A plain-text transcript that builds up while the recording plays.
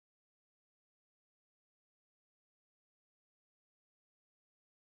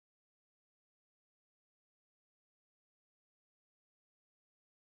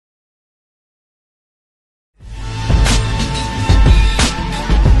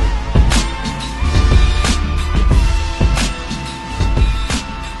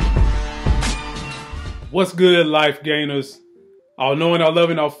What's good, life gainers? All knowing, all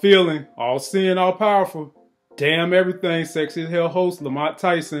loving, all feeling, all seeing, all powerful. Damn everything, sexy as hell host Lamont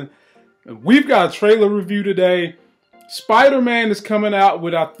Tyson. And we've got a trailer review today. Spider-Man is coming out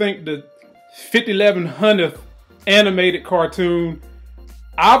with, I think, the 5100th animated cartoon.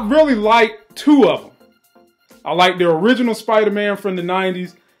 I really like two of them. I like the original Spider-Man from the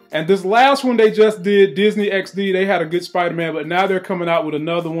 90s. And this last one they just did, Disney XD, they had a good Spider-Man, but now they're coming out with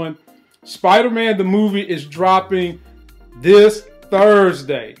another one. Spider-Man the movie is dropping this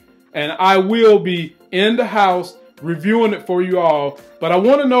Thursday. And I will be in the house reviewing it for you all. But I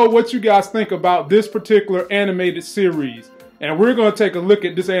want to know what you guys think about this particular animated series. And we're going to take a look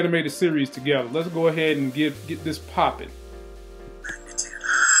at this animated series together. Let's go ahead and get this popping.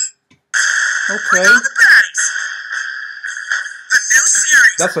 Okay.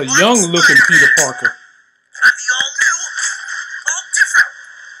 That's a young looking Peter Parker. I'm the all-new, all-different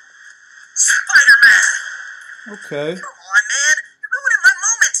Spider-Man. Okay. Come on, man. You're ruining my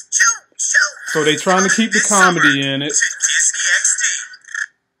moment. Shoot. So they trying to keep the comedy in it. Disney XD.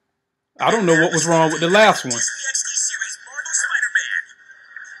 I don't know what was wrong with the last one. Disney XD series, Marvel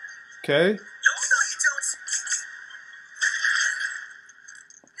Spider-Man. Okay. No, you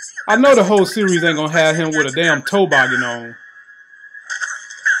don't. I know the whole series ain't gonna have him with a damn toboggan on.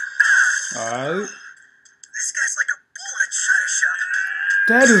 Alright. This guy's like a bull in a china shop.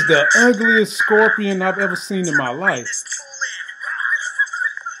 That is the ugliest scorpion I've ever seen in my life.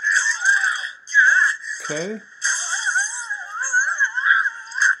 Okay.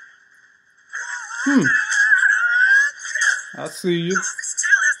 I see you. This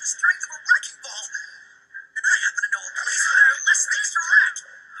tail has the strength of a wrecking ball. And I happen to know a place where less things to wreck.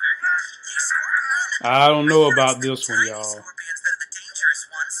 I don't know about this one, y'all. Scorpions that are the dangerous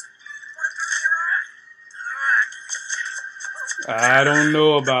ones. I don't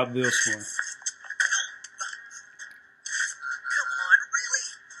know about this one. Come on, really?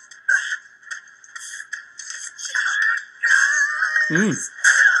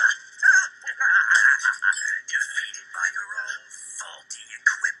 Defeated by your own faulty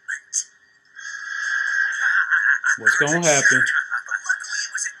equipment. What's gonna happen? Luckily, it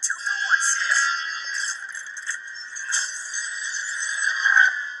was a 2-for-1 sale.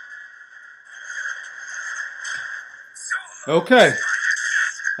 Okay.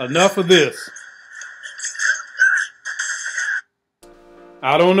 Enough of this.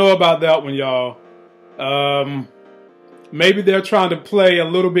 I don't know about that one, y'all. Maybe they're trying to play a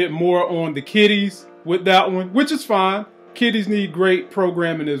little bit more on the kiddies with that one, which is fine. Kiddies need great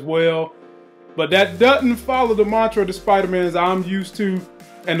programming as well. But that doesn't follow the mantra of the Spider-Mans I'm used to.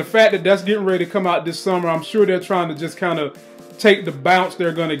 And the fact that that's getting ready to come out this summer, I'm sure they're trying to just kind of take the bounce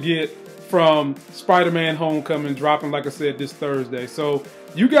they're going to get from Spider-Man Homecoming, dropping, like I said, this Thursday. So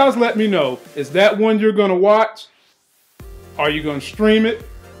you guys let me know. Is that one you're going to watch? Are you going to stream it?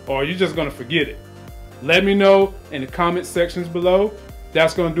 Or are you just going to forget it? Let me know in the comment sections below.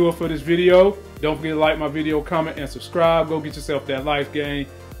 That's going to do it for this video. Don't forget to like my video, comment, and subscribe. Go get yourself that life game.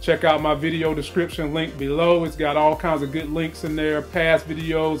 Check out my video description link below. It's got all kinds of good links in there. Past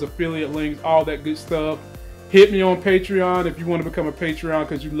videos, affiliate links, all that good stuff. Hit me on Patreon if you want to become a Patreon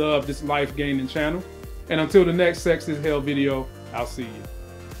because you love this life gaining channel. And until the next Sex is Hell video, I'll see you.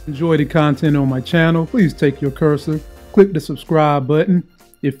 Enjoy the content on my channel. Please take your cursor, click the subscribe button.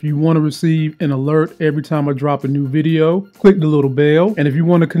 If you want to receive an alert every time I drop a new video, click the little bell. And if you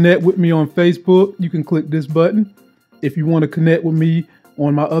want to connect with me on Facebook, you can click this button. If you want to connect with me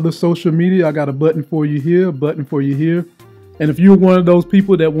on my other social media, I got a button for you here, a button for you here. And if you're one of those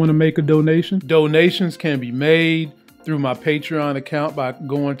people that want to make a donation, donations can be made through my Patreon account by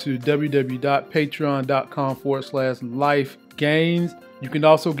going to www.patreon.com/lifegains. You can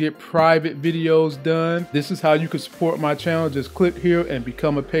also get private videos done. This is how you can support my channel. Just click here and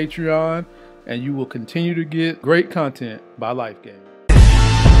become a Patreon, and you will continue to get great content by Life Gains.